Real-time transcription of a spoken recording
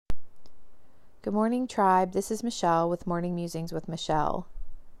Good morning, tribe. This is Michelle with Morning Musings with Michelle.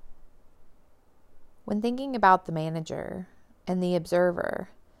 When thinking about the manager and the observer,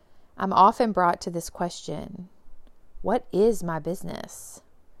 I'm often brought to this question: what is my business?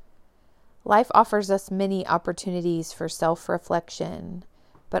 Life offers us many opportunities for self-reflection,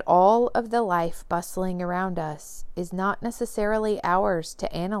 but all of the life bustling around us is not necessarily ours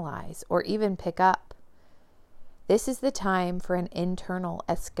to analyze or even pick up. This is the time for an internal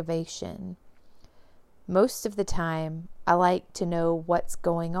excavation. Most of the time, I like to know what's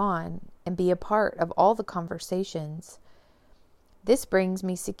going on and be a part of all the conversations. This brings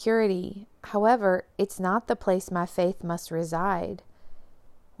me security. However, it's not the place my faith must reside.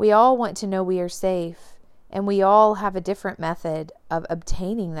 We all want to know we are safe, and we all have a different method of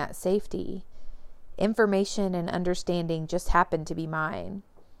obtaining that safety. Information and understanding just happen to be mine.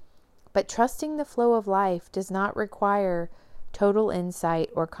 But trusting the flow of life does not require total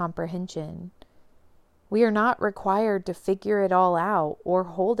insight or comprehension. We are not required to figure it all out or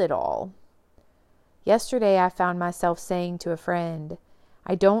hold it all. Yesterday, I found myself saying to a friend,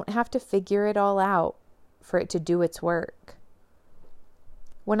 I don't have to figure it all out for it to do its work.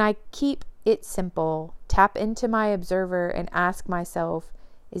 When I keep it simple, tap into my observer and ask myself,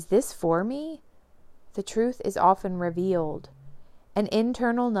 is this for me? The truth is often revealed. An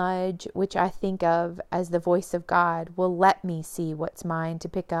internal nudge, which I think of as the voice of God, will let me see what's mine to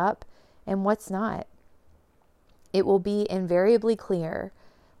pick up and what's not. It will be invariably clear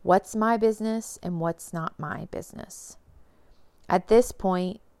what's my business and what's not my business. At this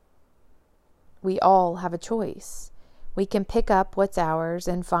point, we all have a choice. We can pick up what's ours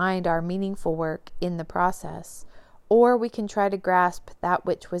and find our meaningful work in the process, or we can try to grasp that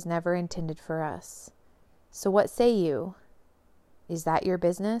which was never intended for us. So what say you? Is that your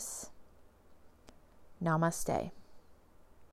business? Namaste.